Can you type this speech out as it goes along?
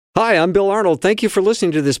Hi, I'm Bill Arnold. Thank you for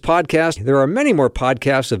listening to this podcast. There are many more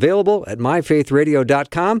podcasts available at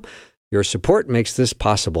myfaithradio.com. Your support makes this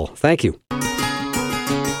possible. Thank you.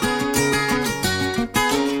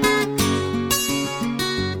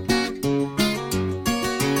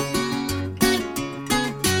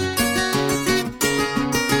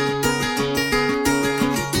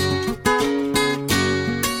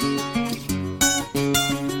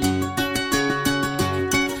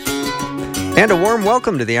 And a warm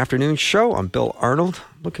welcome to the afternoon show. I'm Bill Arnold.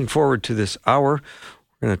 Looking forward to this hour.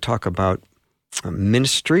 We're going to talk about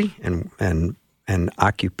ministry and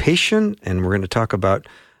occupation, and we're going to talk about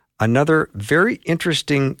another very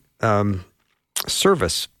interesting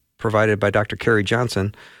service provided by Dr. Kerry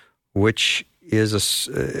Johnson, which is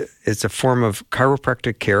it's a form of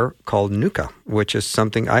chiropractic care called NUCA, which is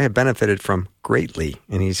something I have benefited from greatly.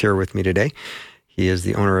 And he's here with me today. He is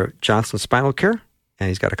the owner of Johnson Spinal Care. And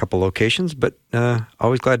he's got a couple locations, but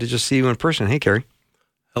always glad to just see you in person. Hey, Kerry.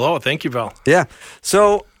 Hello. Thank you, Bill. Yeah.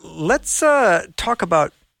 So let's talk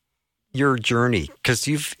about your journey, because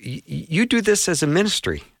you do this as a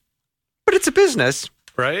ministry, but it's a business.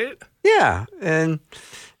 Right? Yeah. And,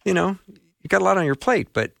 you got a lot on your plate,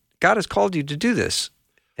 but God has called you to do this.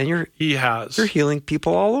 And He has. You're healing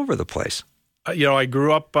people all over the place. I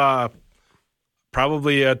grew up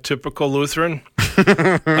probably a typical Lutheran.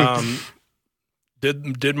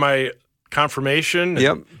 Did my confirmation,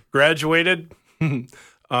 Yep. Graduated.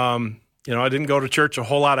 I didn't go to church a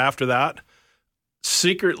whole lot after that.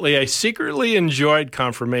 I secretly enjoyed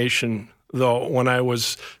confirmation, though. When I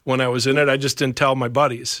was in it, I just didn't tell my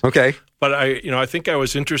buddies. Okay. But I think I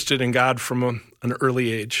was interested in God from an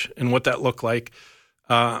early age and what that looked like.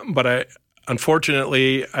 But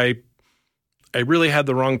unfortunately, I really had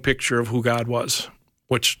the wrong picture of who God was,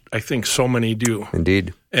 which I think so many do.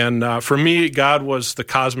 Indeed. And for me, God was the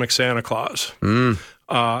cosmic Santa Claus. He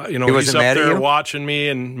He's up there watching me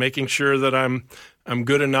and making sure that I'm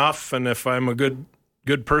good enough, and if I'm a good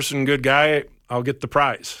person, good guy, I'll get the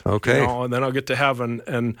prize. Okay. And then I'll get to heaven.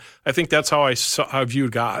 And I think that's how I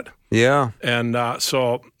viewed God. Yeah. And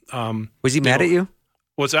was he mad at you?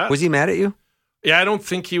 What's that? Was he mad at you? Yeah, I don't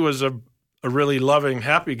think he was a really loving,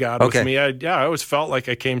 happy God with me. I always felt like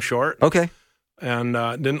I came short. Okay. And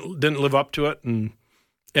didn't live up to it, and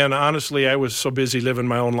honestly, I was so busy living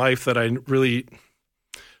my own life that I really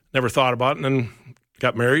never thought about it. And then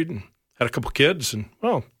got married and had a couple kids, and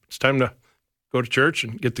it's time to go to church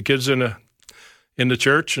and get the kids into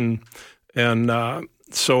church, and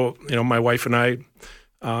so my wife and I,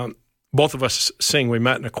 both of us sing. We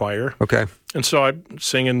met in a choir, okay, and so I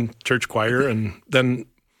sang in church choir, and then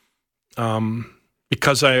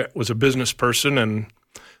because I was a business person and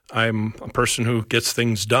I'm a person who gets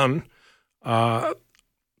things done. The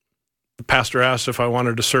pastor asked if I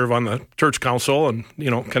wanted to serve on the church council, and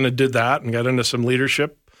kind of did that and got into some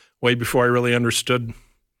leadership way before I really understood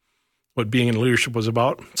what being in leadership was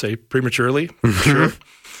about. Say prematurely, sure.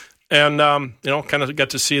 And kind of got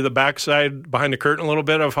to see the backside behind the curtain a little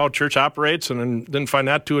bit of how church operates, and then didn't find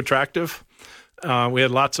that too attractive. We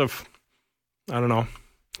had lots of,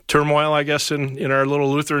 turmoil, I guess, in our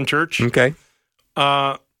little Lutheran church. Okay.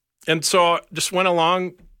 And so just went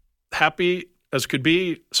along happy as could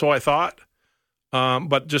be, so I thought.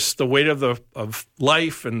 But just the weight of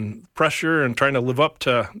life and pressure and trying to live up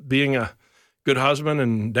to being a good husband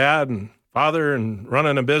and dad and father and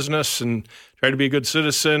running a business and trying to be a good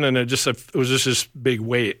citizen, and it was just this big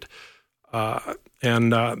weight.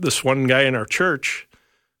 And this one guy in our church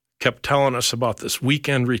kept telling us about this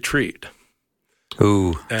weekend retreat.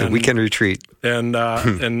 Ooh, the weekend retreat. And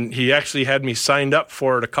and he actually had me signed up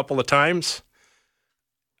for it a couple of times.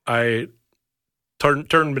 I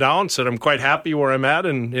turned him down, said I'm quite happy where I'm at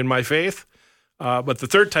in my faith. But the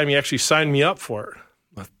third time he actually signed me up for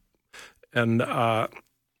it. And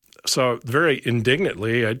so very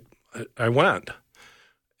indignantly, I went.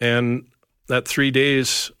 And that 3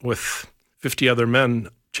 days with 50 other men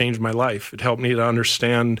changed my life. It helped me to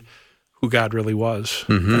understand who God really was.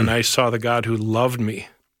 Mm-hmm. And I saw the God who loved me.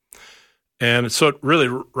 And so it really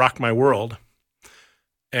rocked my world.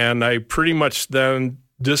 And I pretty much then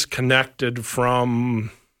disconnected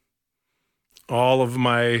from all of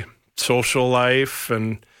my social life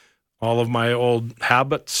and all of my old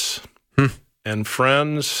habits and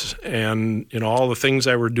friends and, all the things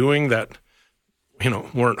I were doing that,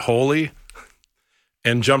 weren't holy,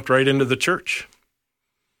 and jumped right into the church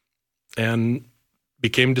and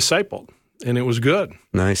became discipled. And it was good.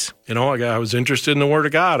 Nice. I was interested in the Word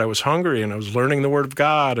of God. I was hungry, and I was learning the Word of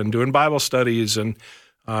God and doing Bible studies. And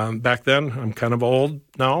back then, I'm kind of old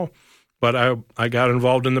now, but I got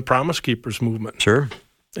involved in the Promise Keepers movement. Sure.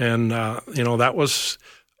 And, that was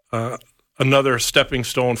another stepping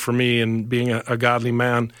stone for me in being a godly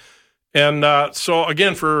man. And so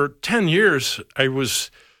again, for 10 years, I was,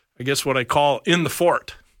 I guess what I call in the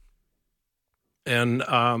fort, and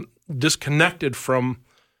disconnected from,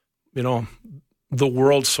 the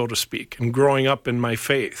world, so to speak, and growing up in my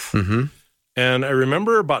faith. Mm-hmm. And I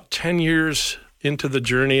remember about 10 years into the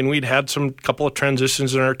journey, and we'd had some couple of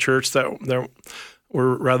transitions in our church that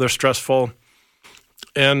were rather stressful.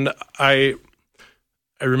 And I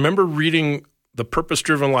remember reading The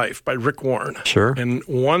Purpose-Driven Life by Rick Warren. Sure. And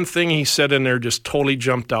one thing he said in there just totally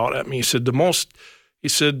jumped out at me. He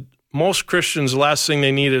said, most Christians, the last thing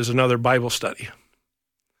they need is another Bible study.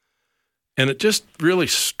 And it just really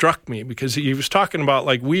struck me, because he was talking about,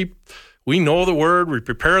 like, we know the Word, we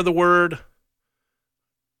prepare the Word,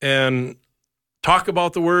 and talk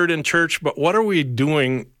about the Word in church, but what are we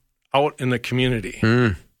doing out in the community,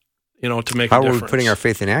 to make a difference? How are we putting our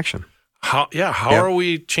faith in action? How are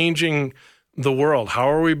we changing the world? How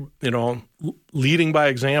are we, leading by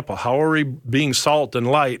example? How are we being salt and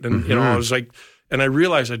light? And, I was like, and I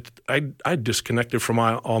realized I disconnected from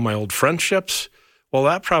all my old friendships. Well,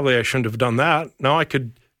 I shouldn't have done that. Now I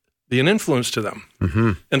could be an influence to them.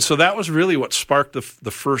 Mm-hmm. And so that was really what sparked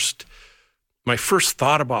my first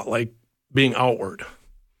thought about, like, being outward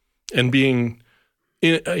and being,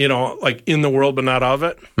 like in the world, but not of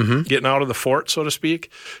it, getting out of the fort, so to speak.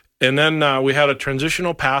 And then we had a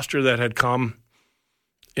transitional pastor that had come,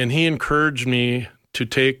 and he encouraged me to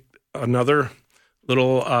take another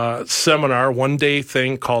little seminar, one-day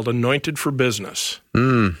thing called Anointed for Business,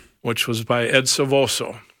 which was by Ed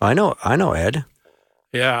Silvoso. I know Ed.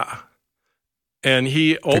 Yeah. And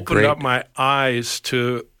he opened up my eyes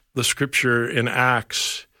to the scripture in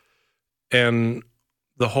Acts and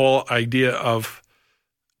the whole idea of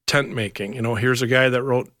tent making. Here's a guy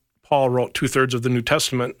that Paul wrote 2/3 of the New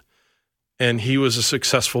Testament, and he was a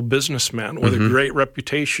successful businessman with a great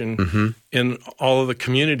reputation in all of the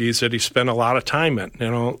communities that he spent a lot of time in.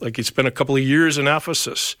 Like, he spent a couple of years in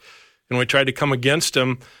Ephesus, and we tried to come against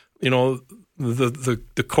him.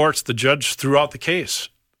 The courts, the judge threw out the case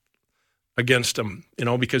against him,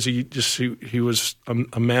 because he was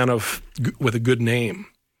a man with a good name.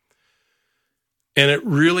 And it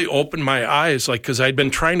really opened my eyes, like, because I'd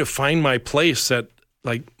been trying to find my place, that,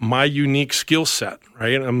 like, my unique skill set,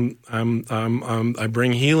 right? I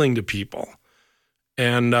bring healing to people,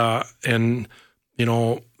 and trying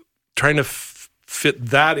to fit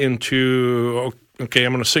that into, okay,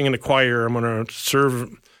 I'm going to sing in the choir, I'm going to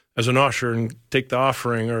serve as an usher and take the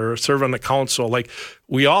offering, or serve on the council. Like,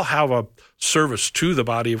 we all have a service to the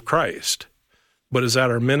body of Christ, but is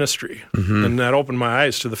that our ministry? And that opened my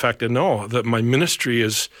eyes to the fact that my ministry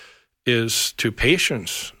is to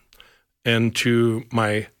patients, and to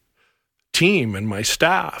my team and my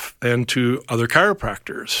staff, and to other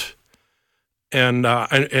chiropractors. And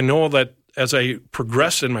I know that as I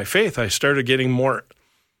progressed in my faith, I started getting more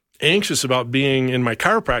anxious about being in my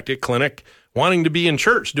chiropractic clinic, wanting to be in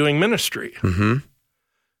church doing ministry.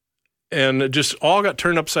 And it just all got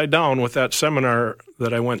turned upside down with that seminar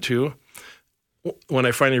that I went to, when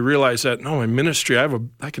I finally realized that, no, my ministry, I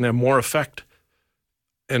can have more effect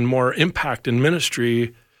and more impact in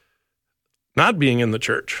ministry not being in the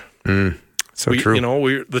church. So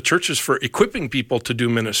true. The church is for equipping people to do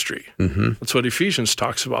ministry. That's what Ephesians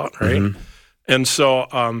talks about, right? And so,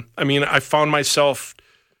 I found myself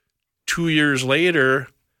 2 years later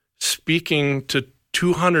speaking to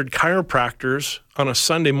 200 chiropractors on a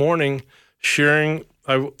Sunday morning, sharing.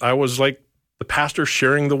 I was like the pastor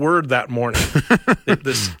sharing the word that morning.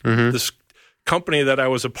 This company that I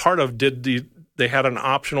was a part of they had an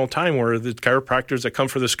optional time where the chiropractors that come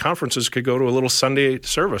for this conferences could go to a little Sunday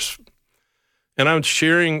service. And I was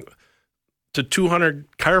sharing to 200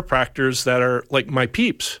 chiropractors that are like my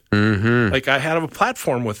peeps. Like, I had a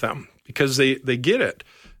platform with them because they get it.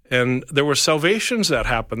 And there were salvations that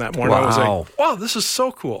happened that morning. Wow. I was like, wow, this is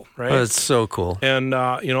so cool, right? That's so cool. And,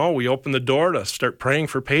 we opened the door to start praying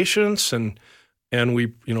for patients, and we,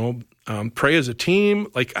 pray as a team.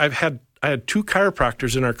 Like, I had 2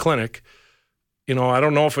 chiropractors in our clinic. I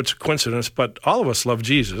don't know if it's a coincidence, but all of us love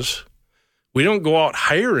Jesus. We don't go out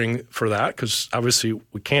hiring for that, because obviously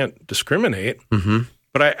we can't discriminate.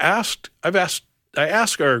 But I asked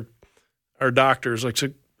our doctors, like, so,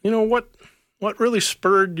 what really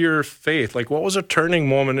spurred your faith? Like, what was a turning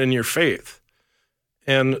moment in your faith?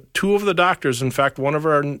 And 2 of the doctors, in fact, one of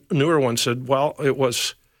our newer ones, said, well, it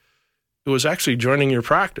was actually joining your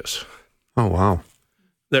practice. Oh, wow.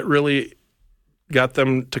 That really got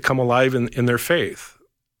them to come alive in their faith.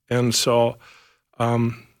 And so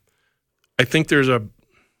I think there's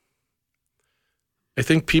I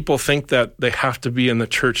think people think that they have to be in the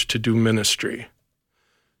church to do ministry.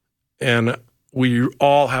 And we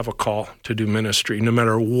all have a call to do ministry, no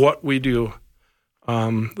matter what we do.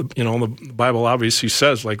 The Bible obviously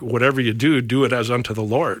says, like, whatever you do it as unto the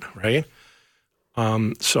Lord, right?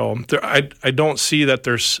 I don't see that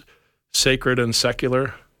there's sacred and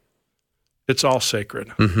secular. It's all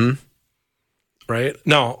sacred, right?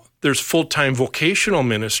 Now, there's full-time vocational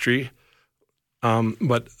ministry,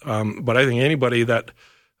 but I think anybody that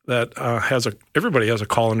everybody has a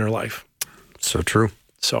call in their life. So true.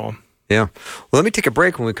 So yeah. Well, let me take a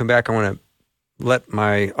break. When we come back, I want to let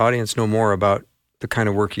my audience know more about the kind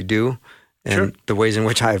of work you do and the ways in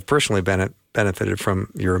which I have personally benefited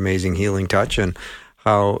from your amazing healing touch, and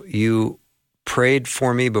how you prayed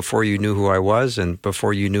for me before you knew who I was and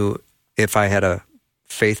before you knew if I had a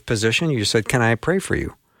faith position. You said, "Can I pray for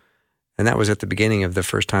you?" And that was at the beginning of the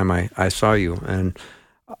first time I saw you. And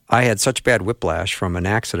I had such bad whiplash from an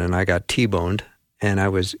accident. I got T-boned, and I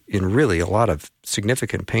was in really a lot of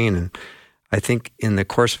significant pain. And I think in the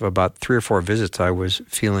course of about 3 or 4 visits, I was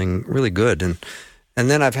feeling really good. And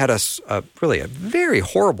then I've had a very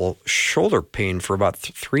horrible shoulder pain for about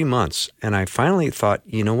 3 months. And I finally thought,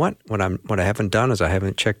 you know what? What I haven't done is I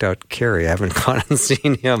haven't checked out Kerry. I haven't gone and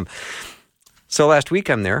seen him. So last week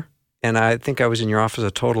I'm there, and I think I was in your office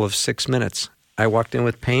a total of 6 minutes. I walked in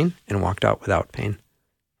with pain and walked out without pain.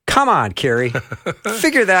 Come on, Kerry.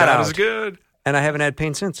 Figure that out. That is good. And I haven't had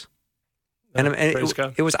pain since. And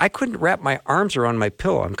it was, I couldn't wrap my arms around my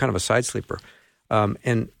pillow. I'm kind of a side sleeper.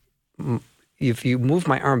 And if you move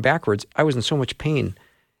my arm backwards, I was in so much pain.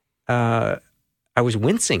 I was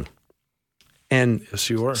wincing. And yes,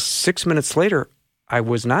 you were. 6 minutes later, I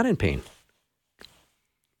was not in pain.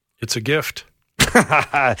 It's a gift.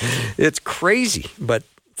 It's crazy, but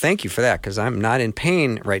thank you for that, because I'm not in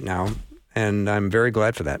pain right now, and I'm very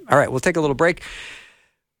glad for that. All right, we'll take a little break.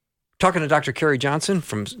 Talking to Dr. Kerry Johnson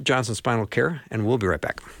from Johnson Spinal Care, and we'll be right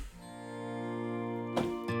back.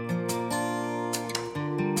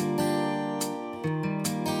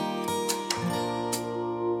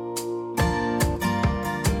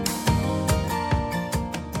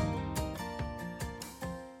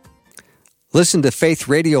 Listen to Faith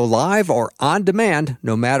Radio live or on demand,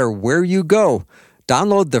 no matter where you go.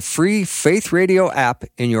 Download the free Faith Radio app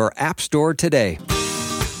in your app store today.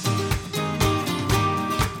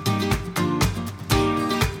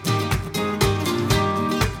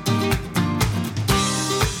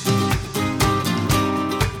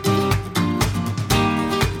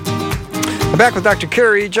 I'm back with Dr.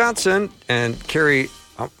 Kerry Johnson. And Kerry,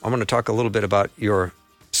 I'm going to talk a little bit about your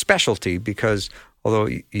specialty, because although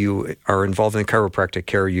you are involved in chiropractic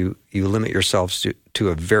care, you limit yourselves to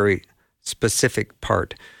a very specific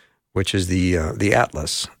part, which is the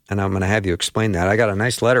atlas. And I'm going to have you explain that. I got a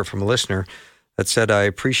nice letter from a listener that said, I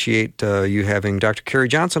appreciate you having Dr. Kerry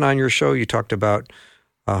Johnson on your show. You talked about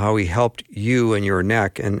how he helped you and your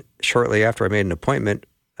neck. And shortly after, I made an appointment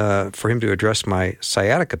for him to address my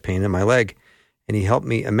sciatica pain in my leg. And he helped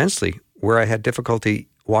me immensely, where I had difficulty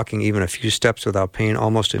walking even a few steps without pain.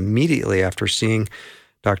 Almost immediately after seeing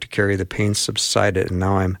Dr. Kerry, the pain subsided, and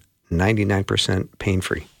now I'm 99%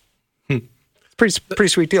 pain-free. It's pretty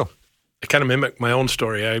sweet deal. I kind of mimic my own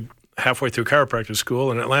story. I halfway through chiropractic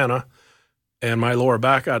school in Atlanta, and my lower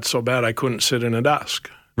back got so bad I couldn't sit in a desk.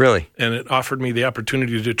 Really? And it offered me the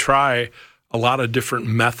opportunity to try a lot of different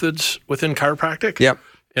methods within chiropractic. Yep.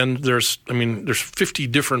 And there's 50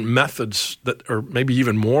 different methods that, or maybe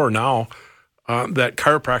even more now, that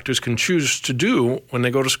chiropractors can choose to do when they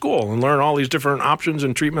go to school and learn all these different options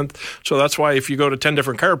and treatment. So that's why if you go to 10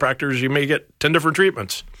 different chiropractors, you may get 10 different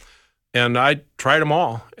treatments. And I tried them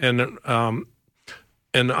all. And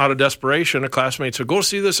out of desperation, a classmate said, go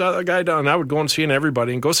see this other guy down. And I would go and see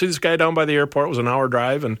everybody and go see this guy down by the airport. It was an hour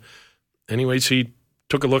drive. And anyways, he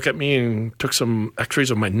took a look at me and took some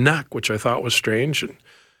x-rays of my neck, which I thought was strange, and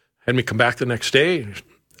had me come back the next day,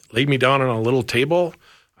 laid me down on a little table.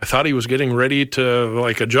 I thought he was getting ready to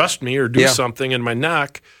adjust me or do something in my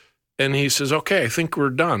neck. And he says, okay, I think we're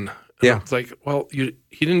done. And I was like, well, he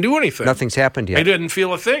didn't do anything. Nothing's happened yet. I didn't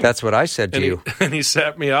feel a thing. That's what I said to you. And he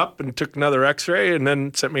sat me up and took another x-ray and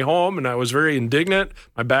then sent me home. And I was very indignant.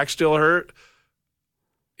 My back still hurt.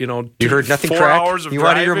 You heard nothing 4 hours of driving. You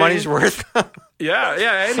wanted your money's worth.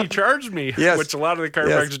 Yeah, and he charged me, which a lot of the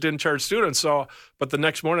chiropractors didn't charge students. So, but the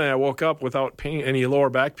next morning I woke up without pain, any lower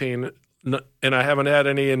back pain, and I haven't had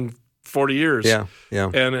any in 40 years. Yeah.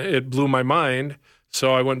 And it blew my mind.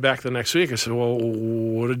 So I went back the next week. I said, well,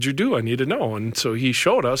 what did you do? I need to know. And so he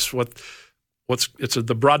showed us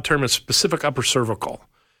the broad term is specific upper cervical.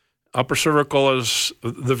 Upper cervical is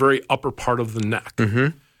the very upper part of the neck.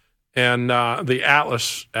 Mm-hmm. And the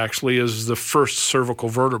atlas actually is the first cervical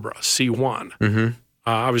vertebra, C1. Mm-hmm.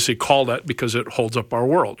 Obviously called that because it holds up our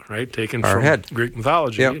world, right? Taken Our from head. Greek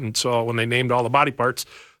mythology. Yep. And so when they named all the body parts,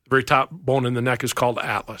 the very top bone in the neck is called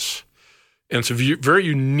atlas. And it's a very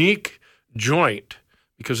unique joint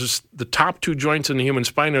because it's the top two joints in the human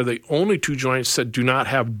spine are the only two joints that do not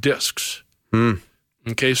have discs.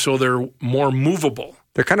 Okay, so they're more movable.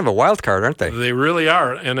 They're kind of a wild card, aren't they? They really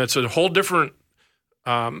are. And it's a whole different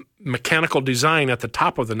mechanical design at the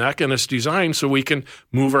top of the neck, and it's designed so we can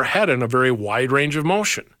move our head in a very wide range of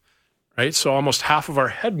motion, right? So almost half of our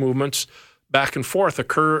head movements back and forth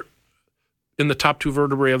occur in the top two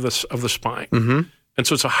vertebrae of the spine. Mm-hmm. And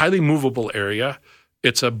so it's a highly movable area.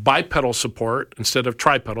 It's a bipedal support instead of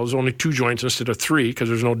tripedal. There's only two joints instead of three because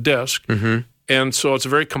there's no disc. Mm-hmm. And so it's a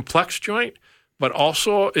very complex joint, but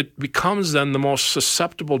also it becomes then the most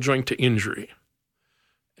susceptible joint to injury.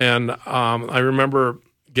 And I remember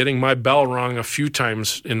getting my bell rung a few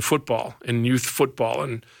times in football, in youth football,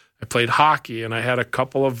 and I played hockey, and I had a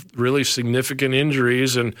couple of really significant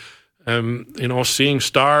injuries and, seeing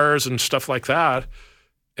stars and stuff like that.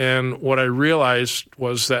 And what I realized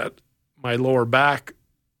was that my lower back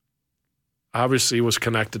obviously was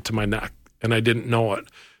connected to my neck, and I didn't know it.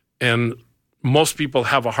 And most people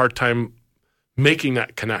have a hard time making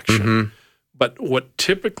that connection. Mm-hmm. But what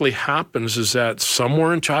typically happens is that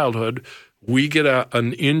somewhere in childhood, we get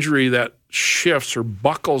an injury that shifts or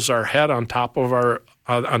buckles our head on top of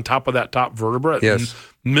that top vertebra. Yes.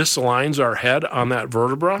 And misaligns our head on that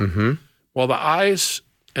vertebra. Mm-hmm. Well, the eyes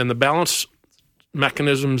and the balance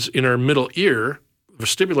mechanisms in our middle ear,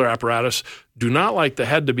 vestibular apparatus, do not like the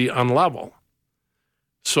head to be unlevel.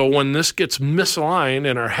 So when this gets misaligned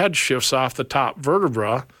and our head shifts off the top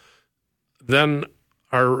vertebra, then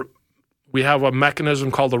we have a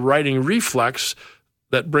mechanism called the righting reflex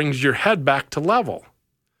that brings your head back to level.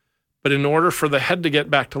 But in order for the head to get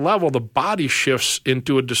back to level, the body shifts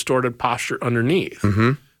into a distorted posture underneath.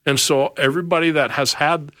 Mm-hmm. And so everybody that has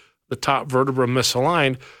had the top vertebra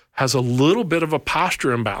misaligned has a little bit of a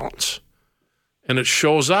posture imbalance. And it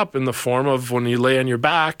shows up in the form of when you lay on your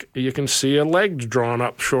back, you can see a leg drawn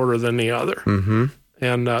up shorter than the other. Mm-hmm.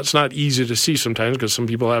 And it's not easy to see sometimes because some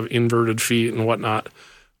people have inverted feet and whatnot.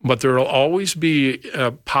 But there will always be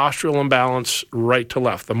a postural imbalance right to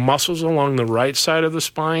left. The muscles along the right side of the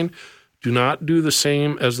spine do not do the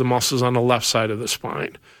same as the muscles on the left side of the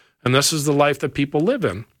spine. And this is the life that people live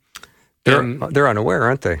in. They're unaware,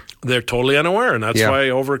 aren't they? They're totally unaware. And that's why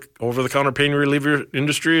over-the-counter pain reliever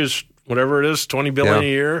industry is whatever it is, $20 billion a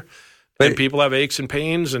year. And people have aches and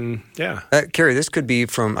pains and, Kerry, this could be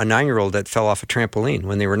from a 9-year-old that fell off a trampoline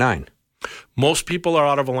when they were 9. Most people are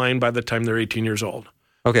out of line by the time they're 18 years old.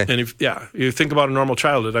 Okay. And if you think about a normal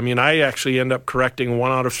childhood, I mean, I actually end up correcting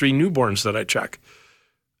 1 out of 3 newborns that I check.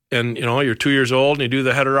 And, you're 2 years old and you do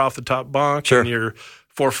the header off the top bunk. Sure. And you're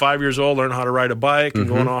 4 or 5 years old, learn how to ride a bike and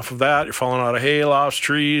going off of that. You're falling out of hay lofts,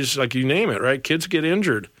 trees, like you name it, right? Kids get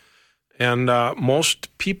injured. And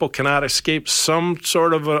most people cannot escape some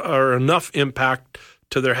sort of or enough impact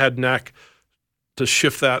to their head neck to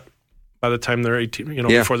shift that by the time they're 18,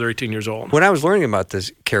 before they're 18 years old. When I was learning about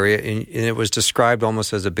this, Kerry, and it was described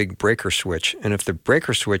almost as a big breaker switch. And if the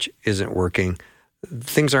breaker switch isn't working,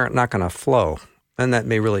 things are not going to flow. And that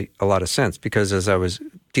made really a lot of sense because as I was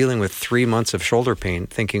dealing with 3 months of shoulder pain,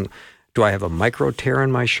 thinking, do I have a micro tear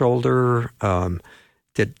in my shoulder?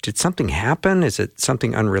 Did something happen? Is it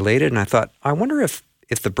something unrelated? And I thought, I wonder if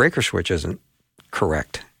the breaker switch isn't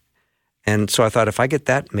correct. And so I thought if I get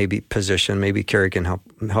that maybe position, maybe Kerry can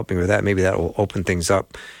help me with that. Maybe that will open things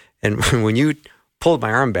up. And when you pulled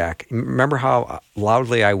my arm back, remember how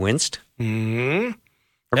loudly I winced? Mm-hmm.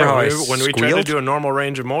 Remember how I when we tried to do a normal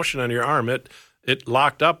range of motion on your arm, it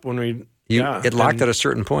locked up when we... It locked at a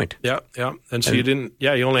certain point. Yeah. And so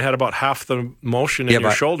you only had about half the motion in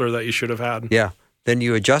your shoulder that you should have had. Yeah. Then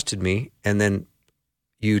you adjusted me, and then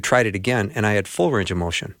you tried it again, and I had full range of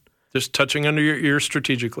motion. Just touching under your ear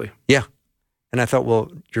strategically. Yeah. And I thought,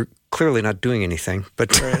 well, you're clearly not doing anything. But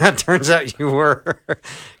it turns out you were,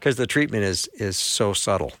 because the treatment is so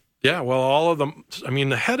subtle. Yeah, well, all of them. I mean,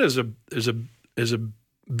 the head is a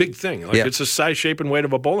big thing. Like it's the size, shape, and weight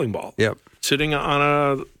of a bowling ball. Yep. Sitting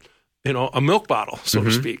on a milk bottle, so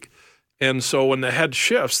to speak. And so when the head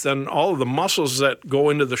shifts, then all of the muscles that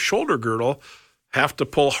go into the shoulder girdle have to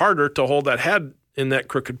pull harder to hold that head in that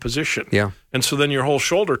crooked position. Yeah. And so then your whole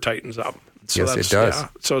shoulder tightens up. So yes, it does. Yeah.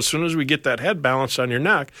 So as soon as we get that head balanced on your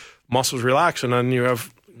neck, muscles relax, and then you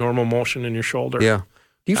have normal motion in your shoulder. Yeah.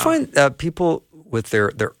 Do you find people with their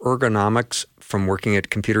ergonomics from working at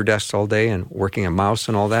computer desks all day and working a mouse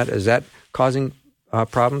and all that, is that causing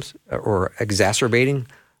problems or exacerbating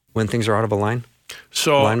when things are out of alignment?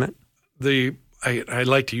 I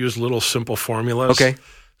like to use little simple formulas. Okay.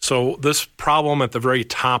 So this problem at the very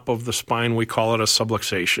top of the spine, we call it a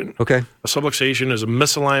subluxation. Okay. A subluxation is a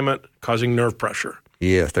misalignment causing nerve pressure.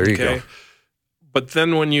 Yeah, there you go. But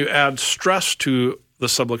then when you add stress to the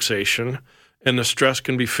subluxation, and the stress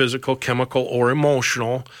can be physical, chemical, or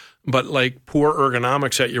emotional, but like poor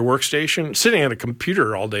ergonomics at your workstation, sitting at a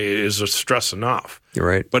computer all day is a stress enough. You're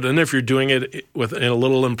right. But then if you're doing it in a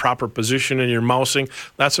little improper position and you're mousing,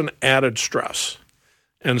 that's an added stress.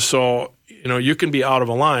 And so, you can be out of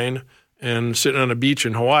a line and sitting on a beach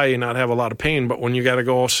in Hawaii and not have a lot of pain, but when you got to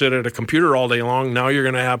go sit at a computer all day long, now you're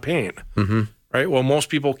going to have pain. Mm-hmm. Right? Well, most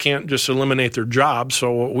people can't just eliminate their job.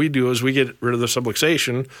 So what we do is we get rid of the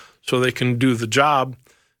subluxation so they can do the job,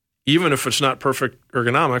 even if it's not perfect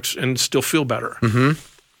ergonomics, and still feel better. Mm-hmm.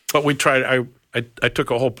 But we tried. I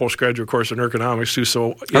took a whole postgraduate course in ergonomics too.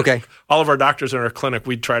 So all of our doctors in our clinic,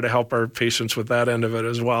 we try to help our patients with that end of it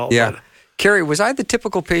as well. Yeah. But, Kerry, was I the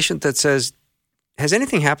typical patient that says, has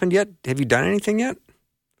anything happened yet? Have you done anything yet?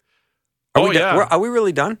 Are we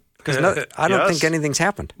really done? Because I don't think anything's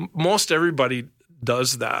happened. Most everybody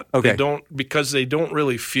does that. Okay. Because they don't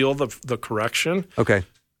really feel the correction. Okay.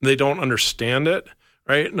 They don't understand it.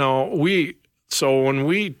 Right? Now, so when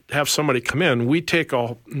we have somebody come in, we take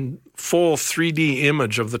a full 3D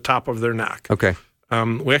image of the top of their neck. Okay.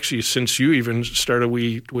 We actually, since you even started,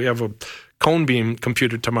 we have a cone beam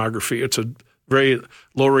computed tomography. It's a very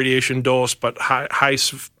low radiation dose, but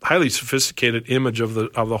highly sophisticated image of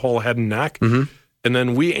the whole head and neck. Mm-hmm. And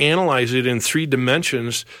then we analyze it in 3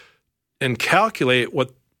 dimensions and calculate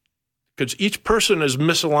because each person is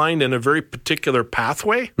misaligned in a very particular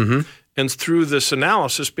pathway. Mm-hmm. And through this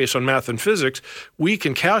analysis based on math and physics, we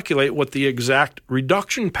can calculate what the exact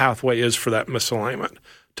reduction pathway is for that misalignment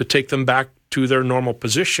to take them back to their normal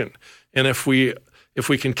position. And if we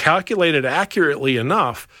can calculate it accurately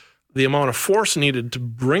enough, the amount of force needed to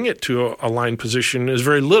bring it to a aligned position is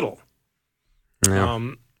very little.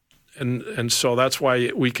 Yeah. And so that's why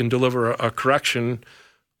we can deliver a correction,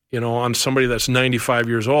 on somebody that's 95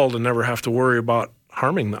 years old and never have to worry about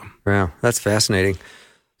harming them. Wow, that's fascinating.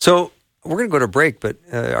 So we're going to go to break, but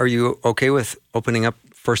are you okay with opening up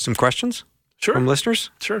for some questions from listeners?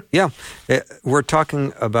 Sure. Yeah. We're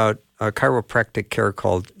talking about a chiropractic care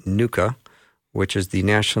called NUCA, which is the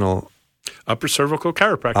National Upper Cervical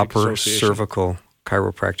Chiropractic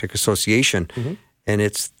Association. Mm-hmm. And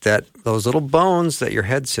it's those little bones that your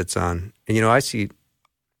head sits on. And, I see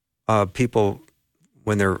people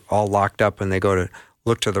when they're all locked up and they go to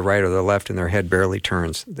look to the right or the left and their head barely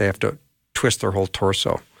turns. They have to twist their whole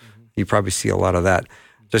torso. Mm-hmm. You probably see a lot of that.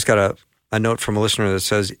 Just got a note from a listener that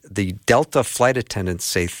says, the Delta flight attendants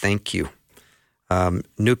say thank you.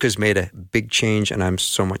 NUCA's made a big change and I'm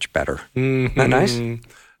so much better. Mm-hmm. Isn't that nice?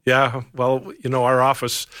 Yeah. Well, our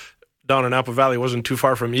office down in Apple Valley wasn't too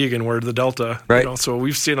far from Egan, where the Delta, right. So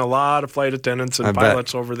we've seen a lot of flight attendants and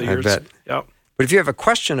pilots over the years. I bet. Yep. But if you have a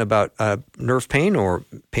question about nerve pain or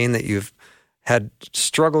pain that you've had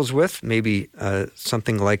struggles with, maybe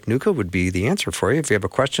something like NUCA would be the answer for you. If you have a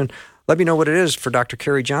question, let me know what it is for Dr.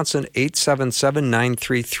 Kerry Johnson,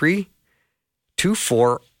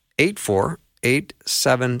 877-933-2484,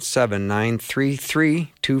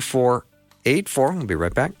 877-933-2484. We'll be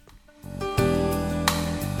right back.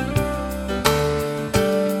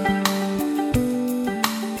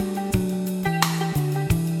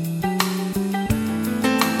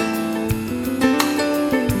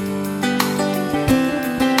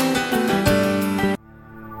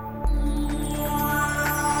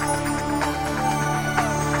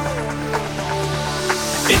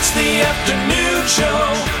 It's the afternoon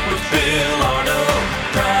show with Bill Arnold.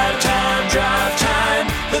 Prime time, drive time.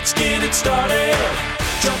 Let's get it started.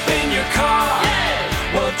 Jump in your car.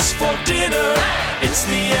 Yeah. What's for dinner? Hey. It's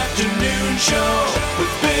the afternoon show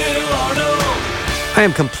with Bill Arnold. I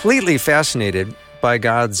am completely fascinated by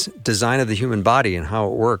God's design of the human body and how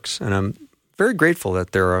it works. And I'm very grateful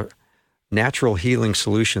that there are natural healing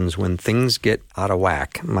solutions when things get out of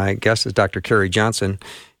whack. My guest is Dr. Kerry Johnson.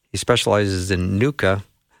 He specializes in NUCA,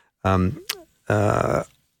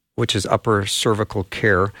 which is upper cervical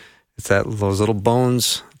care. It's those little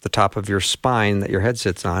bones at the top of your spine that your head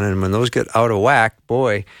sits on. And when those get out of whack,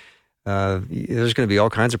 boy, there's going to be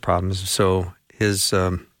all kinds of problems. So his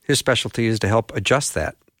specialty is to help adjust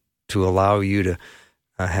that, to allow you to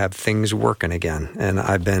have things working again. And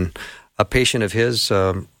I've been a patient of his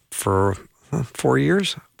for 4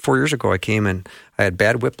 years. 4 years ago, I came and I had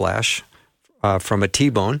bad whiplash from a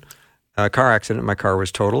T-bone. A car accident, my car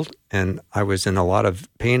was totaled, and I was in a lot of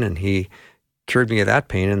pain, and he cured me of that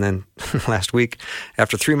pain. And then last week,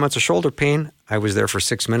 after 3 months of shoulder pain, I was there for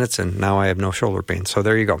 6 minutes, and now I have no shoulder pain. So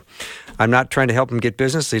there you go. I'm not trying to help him get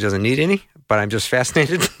business. He doesn't need any, but I'm just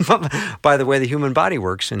fascinated by the way the human body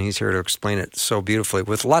works, and he's here to explain it so beautifully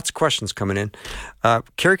with lots of questions coming in.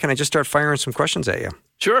 Kerry, can I just start firing some questions at you?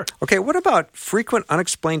 Sure. Okay, what about frequent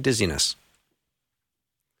unexplained dizziness?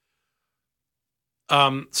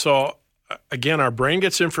 So, again, our brain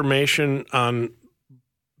gets information on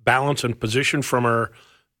balance and position from our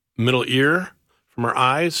middle ear, from our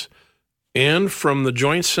eyes, and from the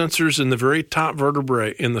joint sensors in the very top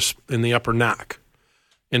vertebrae in the upper neck.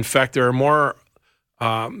 In fact, there are more.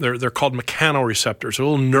 They're called mechanoreceptors,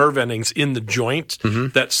 little nerve endings in the joint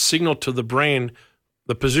that signal to the brain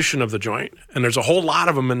the position of the joint. And there's a whole lot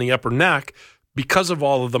of them in the upper neck because of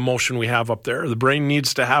all of the motion we have up there. The brain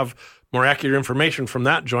needs to have more accurate information from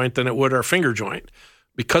that joint than it would our finger joint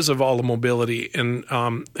because of all the mobility and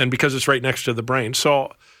because it's right next to the brain.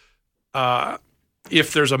 So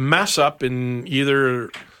if there's a mess up in either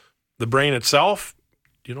the brain itself,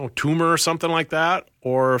 tumor or something like that,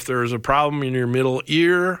 or if there's a problem in your middle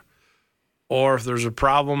ear, or if there's a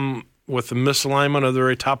problem with the misalignment of the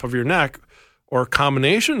very top of your neck, or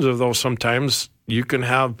combinations of those, sometimes you can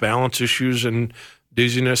have balance issues and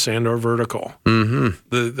dizziness and or vertigo.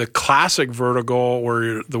 The classic vertigo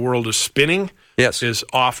where the world is spinning is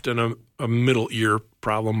often a middle ear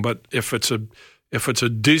problem. But if it's a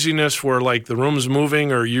dizziness where like the room's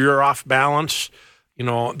moving or you're off balance,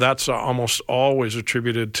 that's almost always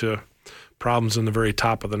attributed to problems in the very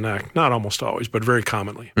top of the neck. Not almost always, but very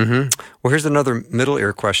commonly. Well, here's another middle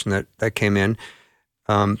ear question that came in.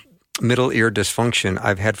 Middle ear dysfunction.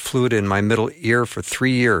 I've had fluid in my middle ear for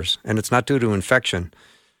 3 years, and it's not due to infection,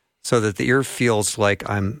 so that the ear feels like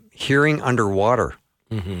I'm hearing underwater.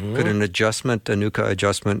 Could an adjustment, a NUCA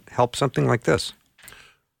adjustment, help something like this?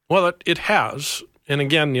 Well, it has. And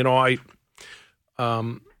again, I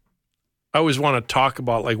always want to talk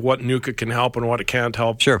about like what NUCA can help and what it can't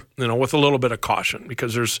help. Sure. With a little bit of caution,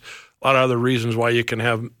 because there's a lot of other reasons why you can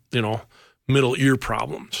have, middle ear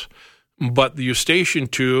problems. But the eustachian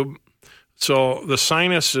tube, so the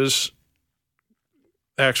sinuses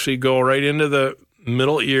actually go right into the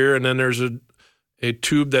middle ear, and then there's a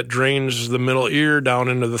tube that drains the middle ear down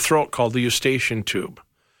into the throat called the eustachian tube.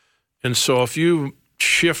 And so if you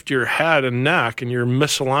shift your head and neck and you're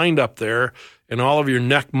misaligned up there and all of your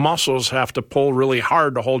neck muscles have to pull really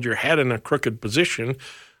hard to hold your head in a crooked position,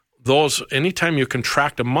 anytime you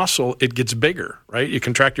contract a muscle, it gets bigger, right? You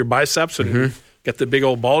contract your biceps and get the big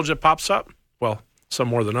old bulge that pops up. Well, some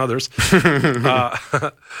more than others.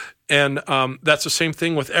 And that's the same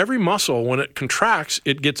thing with every muscle. When it contracts,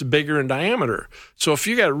 it gets bigger in diameter. So if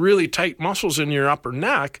you got really tight muscles in your upper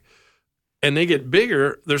neck and they get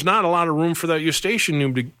bigger, there's not a lot of room for that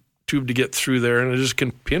eustachian tube to get through there, and it just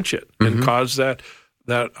can pinch it and cause that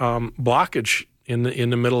blockage in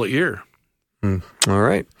the middle ear. All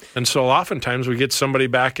right. And so oftentimes we get somebody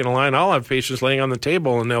back in a line. I'll have patients laying on the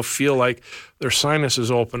table and they'll feel like their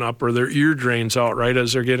sinuses open up or their ear drains out right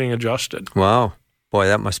as they're getting adjusted. Wow. Boy,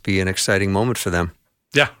 that must be an exciting moment for them.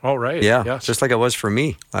 Yeah. All right. Yeah. Yes. Just like it was for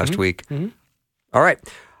me last week. All right.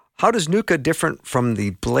 How does NUCA different from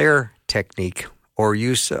the Blair technique or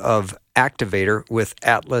use of activator with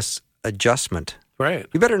Atlas adjustment? Right.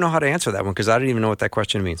 You better know how to answer that one, because I don't even know what that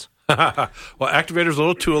question means. Well, activator is a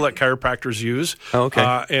little tool that chiropractors use. Oh,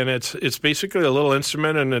 okay. And it's basically a little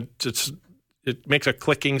instrument, and it makes a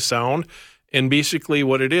clicking sound. And basically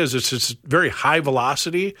what it is, it's very high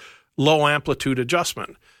velocity, low amplitude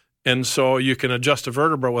adjustment. And so you can adjust a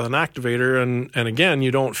vertebra with an activator, and again,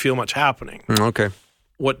 you don't feel much happening. Okay.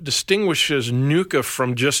 What distinguishes NUCA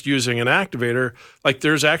from just using an activator, like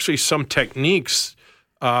there's actually some techniques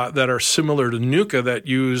that are similar to NUCA that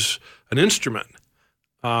use an instrument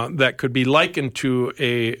that could be likened to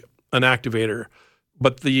an activator.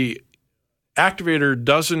 But the activator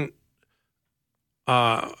doesn't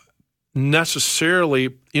necessarily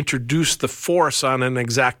introduce the force on an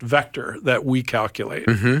exact vector that we calculate.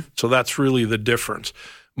 So that's really the difference.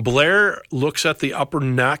 Blair looks at the upper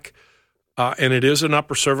neck, and it is an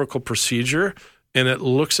upper cervical procedure, and it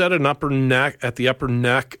looks at the upper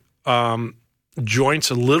neck joints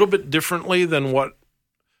a little bit differently than what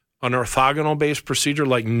an orthogonal-based procedure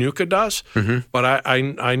like NUCA does. But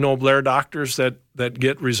I know Blair doctors that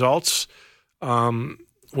get results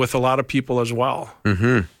with a lot of people as well.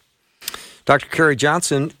 Dr. Kerry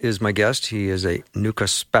Johnson is my guest. He is a NUCA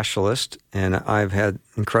specialist, and I've had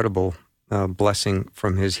incredible blessing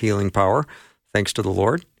from his healing power, thanks to the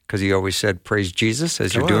Lord, because he always said, praise Jesus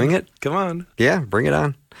as you're doing it. Come on. Yeah, bring it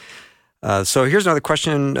on. So here's another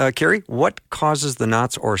question, Kerry. What causes the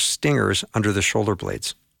knots or stingers under the shoulder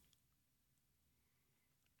blades?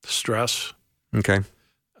 Stress. Okay.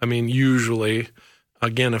 I mean, usually,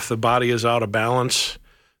 again, if the body is out of balance,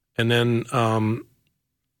 and then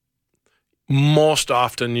most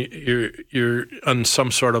often you're on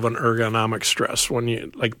some sort of an ergonomic stress when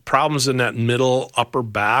you like problems in that middle upper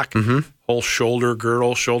back, whole shoulder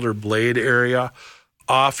girdle, shoulder blade area,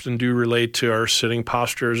 often do relate to our sitting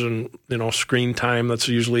postures and screen time. That's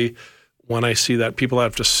usually when I see that people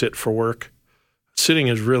have to sit for work. Sitting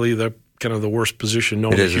is really the kind of the worst position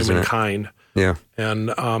known to humankind. Yeah. And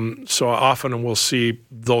so often we'll see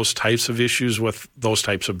those types of issues with those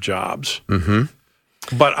types of jobs. Mm-hmm.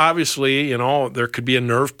 But obviously, there could be a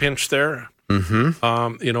nerve pinch there, in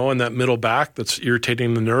that middle back that's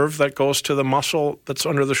irritating the nerve that goes to the muscle that's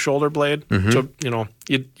under the shoulder blade. Mm-hmm. So,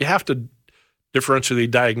 you have to differentially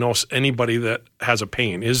diagnose anybody that has a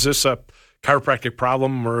pain. Is this a chiropractic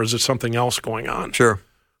problem or is it something else going on? Sure.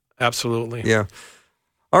 Absolutely. Yeah.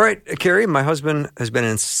 All right, Kerry, my husband has been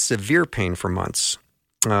in severe pain for months.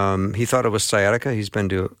 He thought it was sciatica. He's been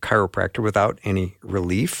to a chiropractor without any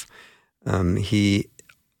relief. He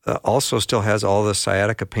also still has all the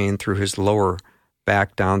sciatica pain through his lower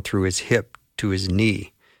back down through his hip to his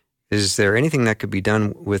knee. Is there anything that could be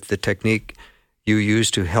done with the technique you use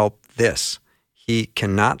to help this? He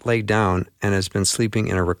cannot lay down and has been sleeping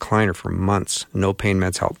in a recliner for months. No pain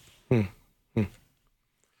meds help.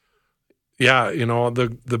 Yeah,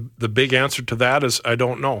 the big answer to that is I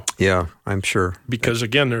don't know. Yeah, I'm sure. Because,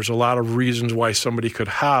 again, there's a lot of reasons why somebody could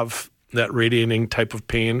have that radiating type of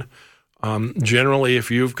pain. Generally, if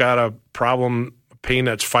you've got a problem, pain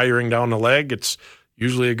that's firing down the leg, it's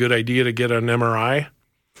usually a good idea to get an MRI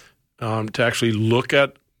to actually look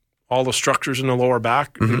at all the structures in the lower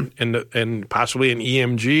back and possibly an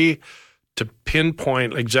EMG to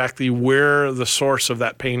pinpoint exactly where the source of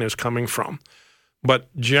that pain is coming from.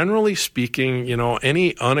 But generally speaking,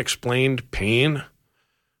 any unexplained pain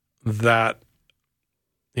that,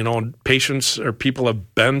 patients or people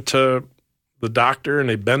have been to the doctor and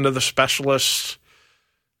they've been to the specialists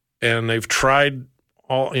and they've tried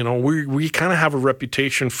all, we kind of have a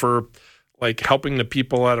reputation for like helping the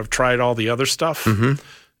people that have tried all the other stuff. Mm-hmm.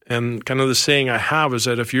 And kind of the saying I have is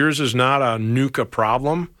that if yours is not a NUCA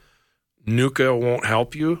problem, NUCA won't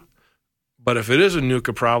help you. But if it is a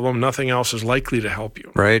NUCA problem, nothing else is likely to help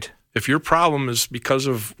you. Right. If your problem is because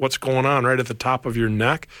of what's going on right at the top of your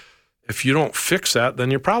neck, if you don't fix that, then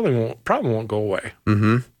your problem won't go away.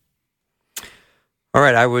 Mm-hmm. All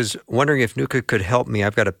right. I was wondering if NUCA could help me.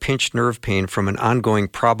 I've got a pinched nerve pain from an ongoing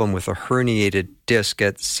problem with a herniated disc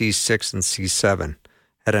at C6 and C7.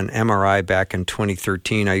 Had an MRI back in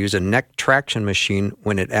 2013. I use a neck traction machine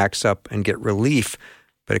when it acts up and get relief,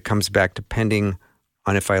 but it comes back depending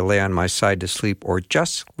on if I lay on my side to sleep or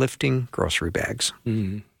just lifting grocery bags.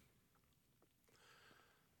 Mm-hmm.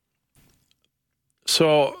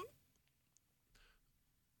 So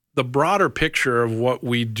the broader picture of what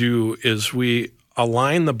we do is we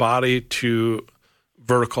align the body to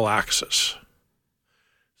vertical axis.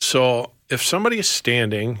 So if somebody is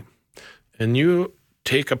standing and you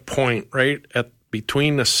take a point right at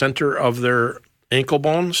between the center of their ankle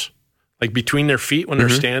bones, like between their feet when they're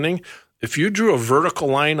standing, if you drew a vertical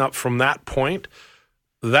line up from that point,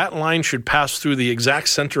 that line should pass through the exact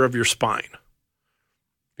center of your spine,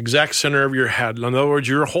 exact center of your head. In other words,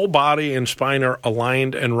 your whole body and spine are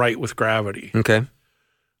aligned and right with gravity. Okay.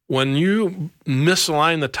 When you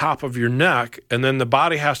misalign the top of your neck and then the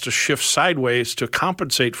body has to shift sideways to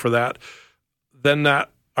compensate for that, then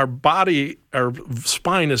our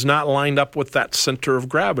spine is not lined up with that center of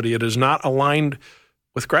gravity. It is not aligned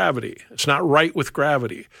with gravity. It's not right with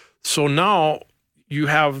gravity. So now you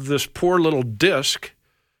have this poor little disc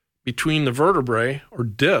between the vertebrae or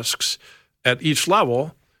discs at each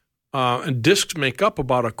level, and discs make up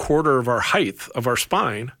about a quarter of our height of our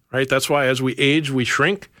spine, right? That's why as we age, we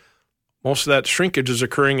shrink. Most of that shrinkage is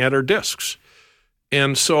occurring at our discs.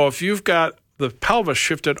 And so if you've got the pelvis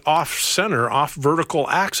shifted off center, off vertical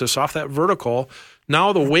axis, off that vertical,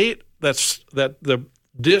 now the weight that the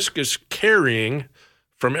disc is carrying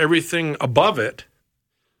from everything above it,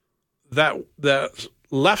 that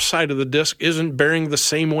left side of the disc isn't bearing the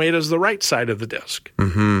same weight as the right side of the disc.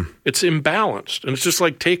 Mm-hmm. It's imbalanced. And it's just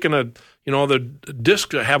like taking the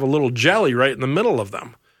discs that have a little jelly right in the middle of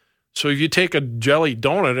them. So if you take a jelly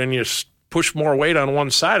donut and you push more weight on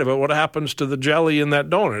one side of it, what happens to the jelly in that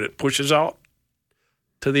donut? It pushes out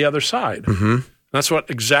to the other side. Mm-hmm. That's what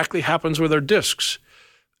exactly happens with our discs.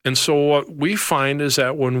 And so what we find is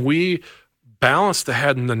that when we balance the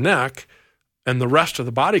head and the neck, and the rest of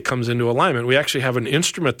the body comes into alignment, we actually have an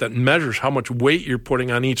instrument that measures how much weight you're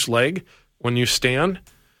putting on each leg when you stand,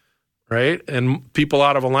 right? And people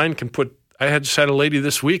out of alignment can put I just had a lady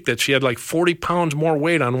this week that she had like 40 pounds more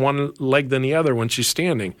weight on one leg than the other when she's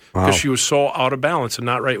standing because she was so out of balance and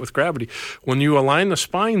not right with gravity. When you align the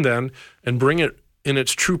spine then and bring it in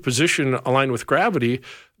its true position aligned with gravity,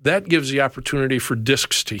 that gives the opportunity for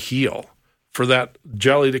discs to heal, for that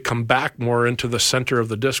jelly to come back more into the center of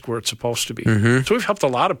the disc where it's supposed to be. So we've helped a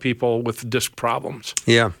lot of people with disc problems.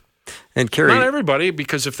 Yeah. And Kerry, not everybody,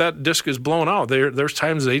 because if that disc is blown out, there's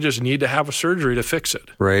times they just need to have a surgery to fix it.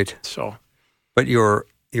 Right. So, but your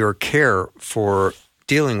care for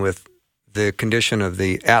dealing with the condition of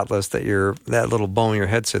the atlas that little bone your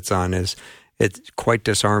head sits on it's quite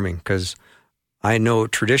disarming, because I know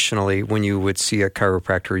traditionally when you would see a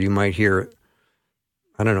chiropractor, you might hear,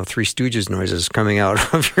 I don't know, Three Stooges noises coming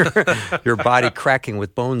out of your body cracking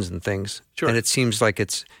with bones and things. Sure. And it seems like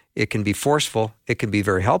it can be forceful, it can be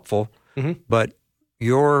very helpful, but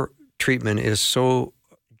your treatment is so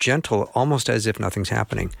gentle, almost as if nothing's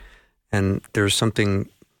happening. And there's something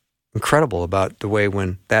incredible about the way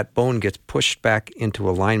when that bone gets pushed back into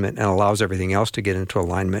alignment and allows everything else to get into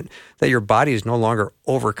alignment, that your body is no longer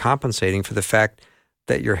overcompensating for the fact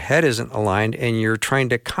that your head isn't aligned, and you're trying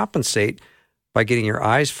to compensate by getting your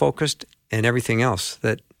eyes focused and everything else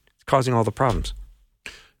that's causing all the problems.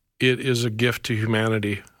 It is a gift to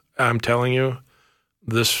humanity. I'm telling you,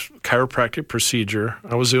 this chiropractic procedure,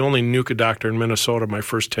 I was the only NUCA doctor in Minnesota my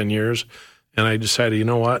first 10 years, and I decided, you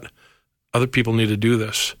know what? Other people need to do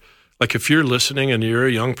this. Like if you're listening and you're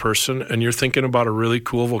a young person and you're thinking about a really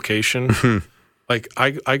cool vocation, like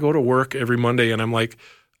I go to work every Monday and I'm like,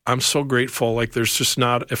 I'm so grateful. Like there's just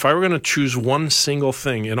not, if I were going to choose one single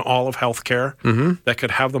thing in all of healthcare that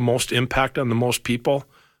could have the most impact on the most people,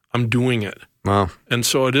 I'm doing it. Wow. And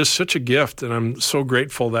so it is such a gift, and I'm so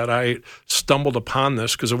grateful that I stumbled upon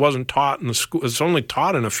this, because it wasn't taught in the school. It's only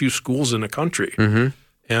taught in a few schools in the country.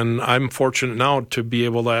 And I'm fortunate now to be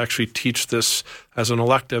able to actually teach this as an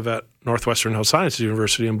elective at Northwestern Health Sciences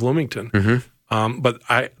University in Bloomington. But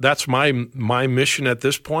that's my mission at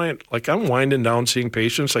this point. Like I'm winding down seeing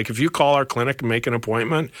patients. Like if you call our clinic and make an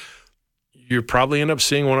appointment, you probably end up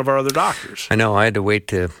seeing one of our other doctors. I know. I had to wait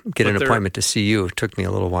to get an appointment to see you. It took me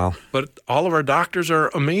a little while. But all of our doctors are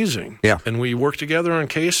amazing. Yeah. And we work together on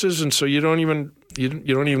cases, and so you don't even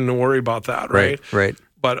worry about that, right? Right.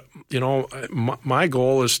 But, my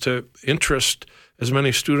goal is to interest as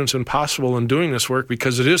many students as possible in doing this work,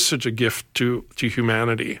 because it is such a gift to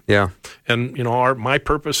humanity. Yeah. And, my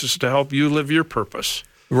purpose is to help you live your purpose.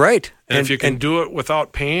 Right. And if you can do it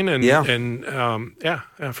without pain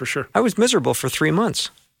for sure. I was miserable for 3 months.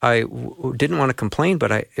 I didn't want to complain,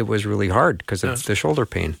 but it was really hard because of the shoulder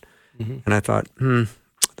pain. And I thought, the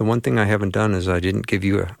one thing I haven't done is I didn't give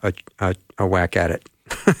you a whack at it.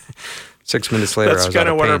 6 minutes later, that's I was kind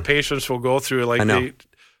out of of what pain. our patients will go through. Like I know.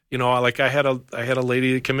 I had a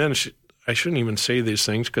lady come in. I shouldn't even say these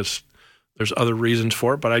things because there's other reasons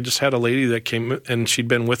for it. But I just had a lady that came, and she'd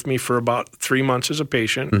been with me for about 3 months as a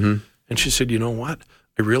patient. And she said, "You know what?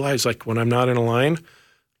 I realize like when I'm not in a line,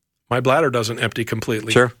 my bladder doesn't empty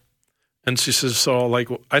completely." Sure. And she says, "So like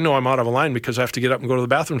I know I'm out of a line because I have to get up and go to the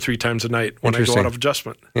bathroom 3 times a night when I go out of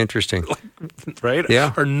adjustment." Interesting. Right?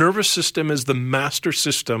 Yeah. Our nervous system is the master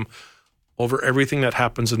system over everything that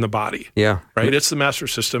happens in the body. Yeah. Right? It's the master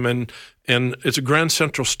system, and it's a grand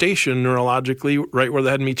central station neurologically right where the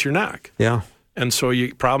head meets your neck. Yeah. And so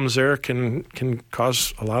problems there can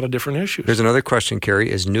cause a lot of different issues. There's another question, Kerry.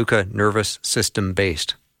 Is NUCA nervous system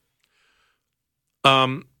based?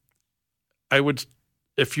 I would,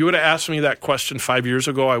 if you would have asked me that question 5 years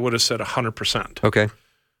ago, I would have said 100%. Okay.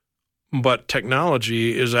 But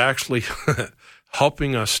technology is actually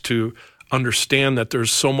helping us to understand that there's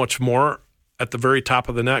so much more at the very top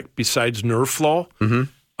of the neck besides nerve flow.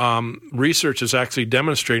 Research is actually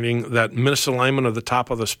demonstrating that misalignment of the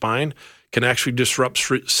top of the spine can actually disrupt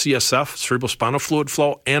CSF, cerebrospinal fluid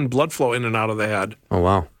flow, and blood flow in and out of the head. Oh,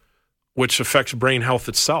 wow. Which affects brain health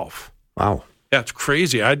itself. Wow. Yeah, it's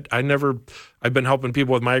crazy. I've been helping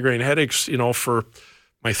people with migraine headaches, for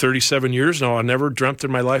my 37 years now. I never dreamt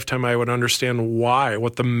in my lifetime I would understand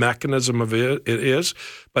what the mechanism of it is.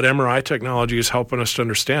 But MRI technology is helping us to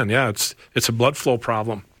understand. Yeah, it's a blood flow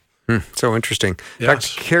problem. So interesting.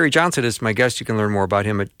 Yes. Dr. Kerry Johnson is my guest. You can learn more about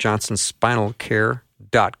him at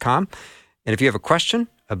johnsonspinalcare.com. And if you have a question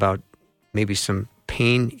about maybe some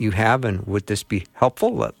pain you have and would this be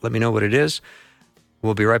helpful, let me know what it is.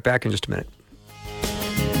 We'll be right back in just a minute.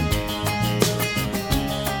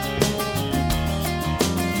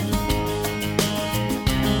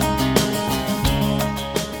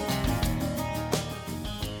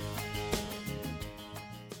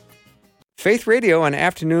 Faith Radio and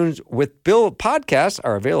Afternoons with Bill podcasts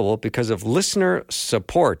are available because of listener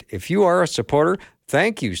support. If you are a supporter,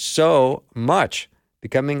 thank you so much.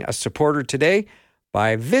 Becoming a supporter today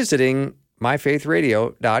by visiting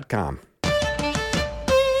myfaithradio.com.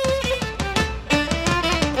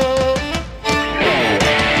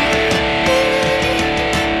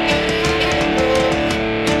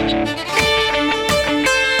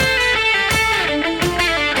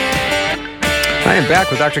 I am back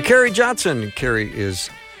with Dr. Kerry Johnson. Kerry is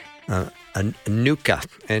a NUCCA,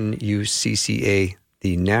 N-U-C-C-A,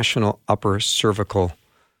 the National Upper Cervical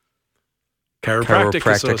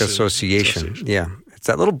Chiropractic Association. Yeah, it's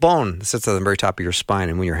that little bone that sits at the very top of your spine,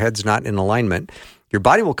 and when your head's not in alignment, your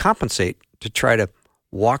body will compensate to try to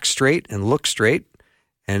walk straight and look straight,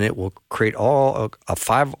 and it will create a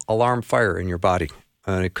 5-alarm fire in your body.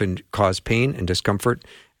 It could cause pain and discomfort.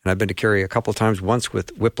 And I've been to Kerry a couple of times, once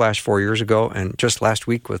with whiplash 4 years ago, and just last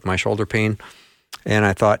week with my shoulder pain. And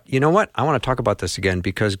I thought, you know what? I want to talk about this again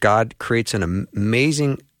because God creates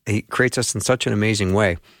He creates us in such an amazing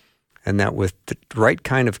way. And that with the right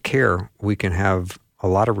kind of care, we can have a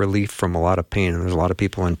lot of relief from a lot of pain. And there's a lot of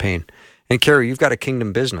people in pain. And Kerry, you've got a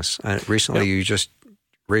kingdom business. Recently, You just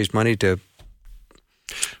raised money to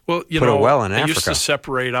put a well in Africa. I used to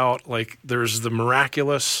separate out, like, there's the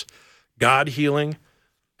miraculous God healing,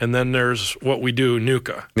 and then there's what we do,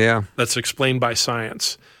 NUCCA. Yeah. That's explained by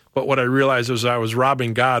science. But what I realized was I was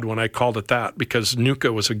robbing God when I called it that, because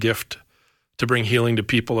NUCCA was a gift to bring healing to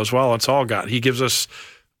people as well. It's all God. He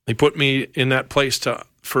put me in that place to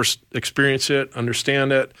first experience it,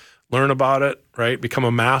 understand it, learn about it, right? Become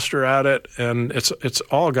a master at it. And it's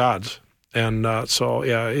all God's. And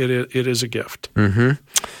it is a gift. Mm-hmm.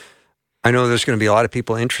 I know there's going to be a lot of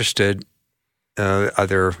people interested. Are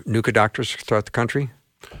there NUCCA doctors throughout the country?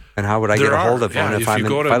 And how would I get a hold of one if I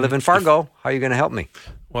live in Fargo? How are you going to help me?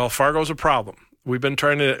 Well, Fargo's a problem. We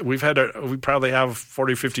probably have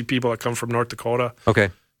 40, 50 people that come from North Dakota. Okay.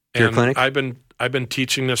 To your clinic? I've been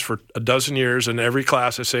teaching this for a dozen years, and every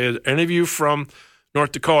class I say, "Are any of you from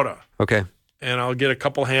North Dakota?" Okay. And I'll get a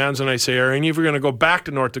couple hands, and I say, "Are any of you going to go back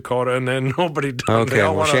to North Dakota?" And then nobody does.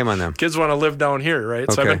 Okay, shame on them. Kids want to live down here, right?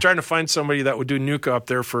 Okay. So I've been trying to find somebody that would do NUCCA up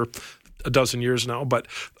there for a dozen years now. But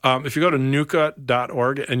if you go to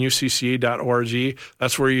nucca.org, nucca.org,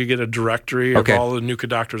 that's where you get a directory of all the NUCCA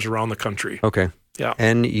doctors around the country. Okay. Yeah.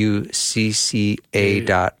 nucca.org.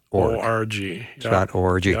 O-R-G.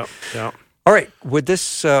 .org. Yep. Yep. All right. Would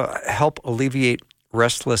this help alleviate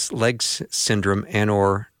restless leg syndrome and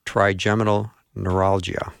or trigeminal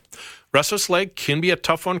neuralgia? Restless leg can be a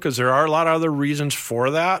tough one because there are a lot of other reasons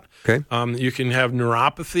for that. Okay. You can have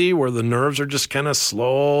neuropathy where the nerves are just kind of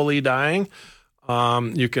slowly dying.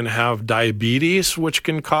 You can have diabetes, which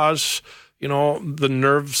can cause, the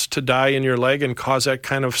nerves to die in your leg and cause that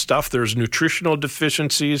kind of stuff. There's nutritional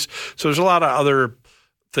deficiencies. So there's a lot of other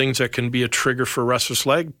things that can be a trigger for restless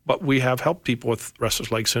leg, but we have helped people with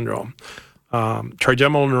restless leg syndrome.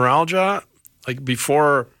 Trigeminal neuralgia, like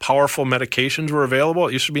before powerful medications were available,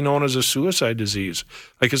 it used to be known as a suicide disease.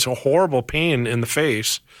 Like it's a horrible pain in the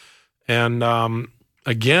face. And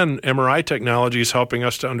again, MRI technology is helping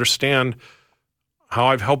us to understand how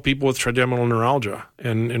I've helped people with trigeminal neuralgia,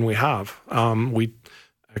 and we have. We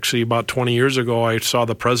actually, about 20 years ago, I saw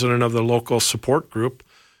the president of the local support group,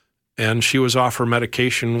 and she was off her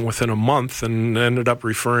medication within a month and ended up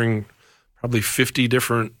referring probably 50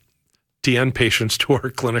 different TN patients to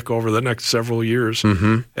our clinic over the next several years.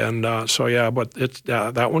 Mm-hmm. And but it's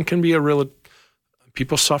that one can be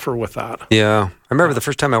people suffer with that. Yeah. I remember the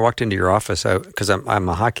first time I walked into your office, because I'm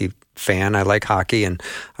a hockey fan, I like hockey, and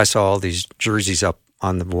I saw all these jerseys up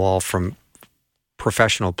on the wall from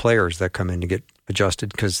professional players that come in to get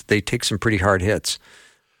adjusted because they take some pretty hard hits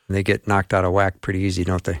and they get knocked out of whack pretty easy,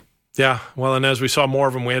 don't they? Yeah, well, and as we saw more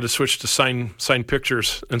of them, we had to switch to sign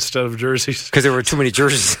pictures instead of jerseys because there were too many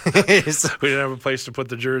jerseys. We didn't have a place to put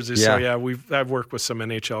the jerseys. Yeah. So I've worked with some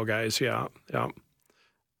NHL guys. Yeah,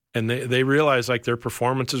 and they realize like their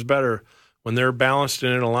performance is better when they're balanced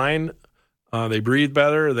and in a line. They breathe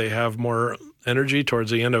better. They have more energy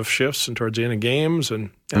towards the end of shifts and towards the end of games.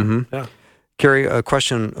 And yeah. Kerry, a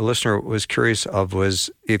question a listener was curious of was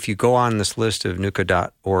if you go on this list of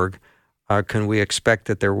nucca.org. Can we expect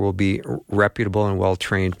that there will be reputable and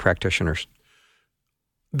well-trained practitioners?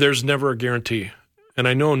 There's never a guarantee. And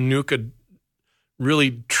I know NUCCA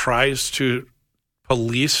really tries to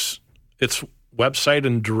police its website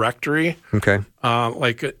and directory. Okay.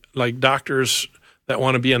 Like doctors that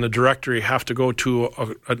want to be on the directory have to go to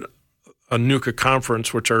a NUCCA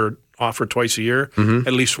conference, which are offered twice a year,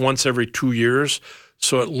 at least once every 2 years.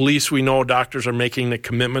 So at least we know doctors are making the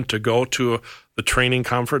commitment to go to the training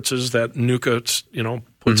conferences that NUCA,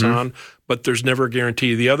 puts on, but there's never a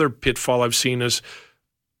guarantee. The other pitfall I've seen is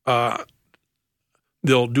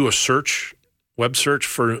they'll do a web search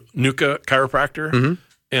for NUCA chiropractor,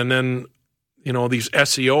 and then, these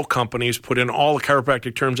SEO companies put in all the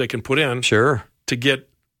chiropractic terms they can put in Sure. to get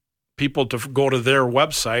people to go to their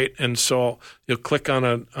website. And so you'll click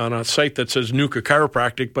on a site that says NUCA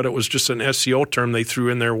chiropractic, but it was just an SEO term they threw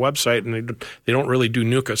in their website, and they don't really do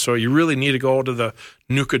NUCA. So you really need to go to the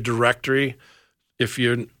NUCA directory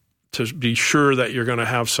to be sure that you're going to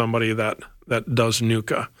have somebody that does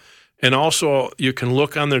NUCA. And also you can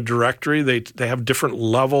look on their directory. They have different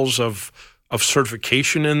levels of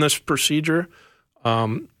certification in this procedure.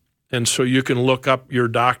 And so you can look up your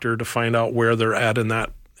doctor to find out where they're at in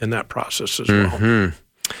that process as well.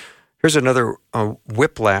 Here's another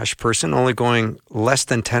whiplash person, only going less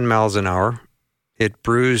than 10 miles an hour. It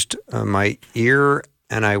bruised my ear,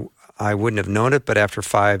 and I wouldn't have known it, but after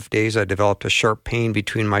 5 days, I developed a sharp pain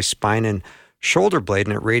between my spine and shoulder blade,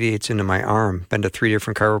 and it radiates into my arm. Been to 3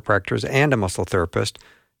 different chiropractors and a muscle therapist.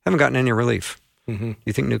 Haven't gotten any relief. You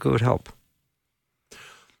think NUCA would help?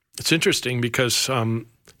 It's interesting because,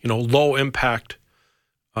 low impact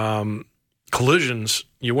collisions,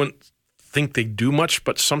 you wouldn't think they do much,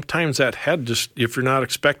 but sometimes that head if you're not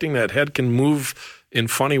expecting, that head can move in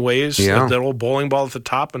funny ways. Yeah. That old bowling ball at the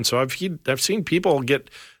top. And so I've seen people get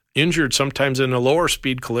injured sometimes in the lower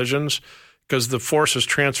speed collisions because the force is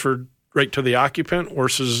transferred right to the occupant,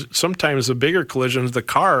 versus sometimes the bigger collisions, the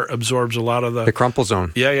car absorbs a lot of the crumple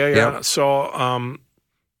zone. Yeah. Yep. So,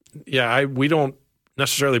 we don't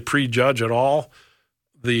necessarily prejudge at all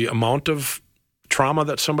the amount of trauma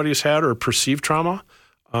that somebody's had or perceived trauma.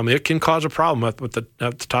 It can cause a problem at the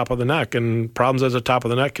top of the neck, and problems at the top of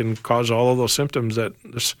the neck can cause all of those symptoms that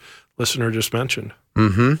this listener just mentioned.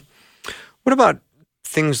 What about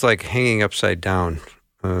things like hanging upside down,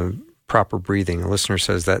 proper breathing? A listener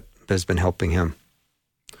says that has been helping him.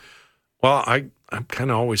 Well, I kind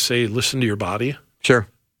of always say, listen to your body. Sure.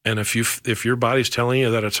 And if your body's telling you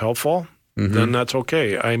that it's helpful, then that's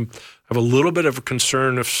okay. I have a little bit of a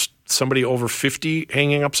concern if somebody over 50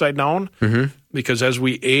 hanging upside down, because as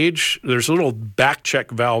we age, there's little back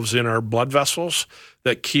check valves in our blood vessels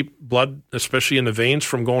that keep blood, especially in the veins,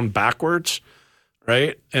 from going backwards,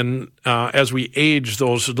 right? And as we age,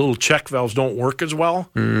 those little check valves don't work as well.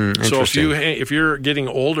 So if you're getting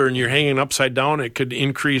older and you're hanging upside down, it could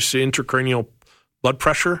increase the intracranial blood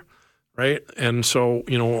pressure, right? And so,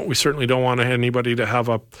 we certainly don't want anybody to have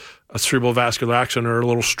a cerebral vascular accident or a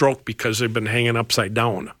little stroke because they've been hanging upside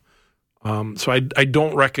down. So I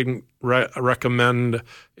don't recommend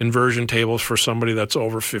inversion tables for somebody that's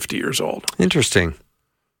over 50 years old. Interesting.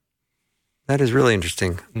 That is really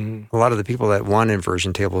interesting. A lot of the people that want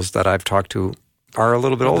inversion tables that I've talked to are a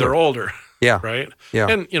little bit older. They're older. Yeah. Right? Yeah.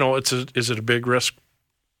 And, is it a big risk?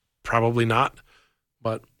 Probably not.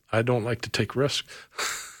 But I don't like to take risks.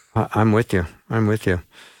 I'm with you.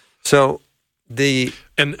 So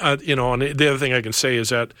and the other thing I can say is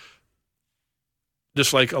that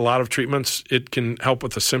just like a lot of treatments, it can help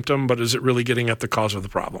with the symptom, but is it really getting at the cause of the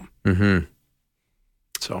problem?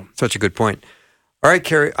 So such a good point. All right,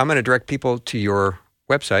 Kerry, I'm going to direct people to your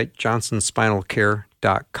website,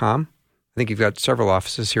 johnsonspinalcare.com. I think you've got several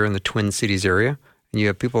offices here in the Twin Cities area, and you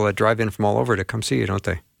have people that drive in from all over to come see you, don't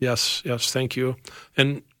they? Yes, thank you.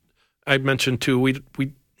 And I mentioned too, we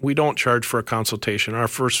don't charge for a consultation. Our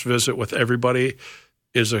first visit with everybody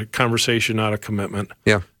is a conversation, not a commitment.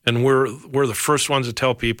 Yeah. And we're the first ones to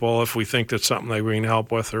tell people if we think that's something that we can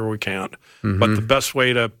help with or we can't. But the best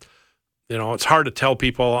way to, it's hard to tell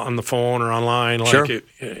people on the phone or online, sure.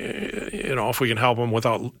 If we can help them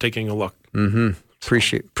without taking a look.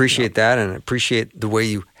 Appreciate that, and appreciate the way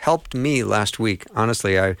you helped me last week.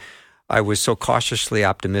 Honestly, I was so cautiously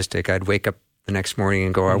optimistic. I'd wake up the next morning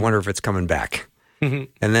and go, I wonder if it's coming back. And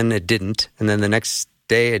then it didn't. And then the next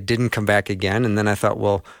day it didn't come back again. And then I thought,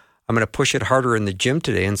 well, I'm going to push it harder in the gym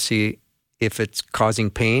today and see if it's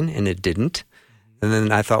causing pain. And it didn't. And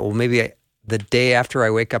then I thought, well, maybe the day after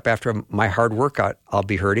I wake up after my hard workout, I'll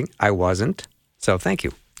be hurting. I wasn't. So thank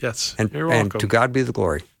you. Yes. And You're welcome. to God be the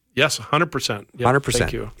glory. Yes, 100%. Yep, 100%.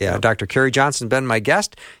 Thank you. Yeah, Yep. Dr. Kerry Johnson been my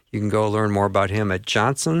guest. You can go learn more about him at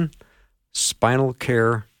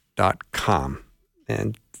johnsonspinalcare.com.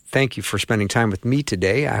 And thank you for spending time with me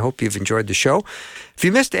today. I hope you've enjoyed the show. If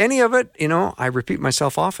you missed any of it, I repeat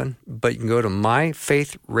myself often, but you can go to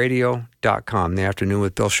myfaithradio.com. The Afternoon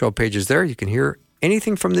with Bill show page is there. You can hear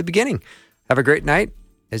anything from the beginning. Have a great night.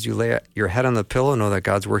 As you lay your head on the pillow, know that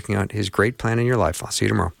God's working out his great plan in your life. I'll see you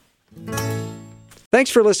tomorrow. Thanks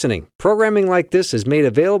for listening. Programming like this is made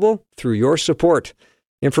available through your support.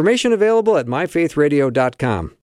 Information available at myfaithradio.com.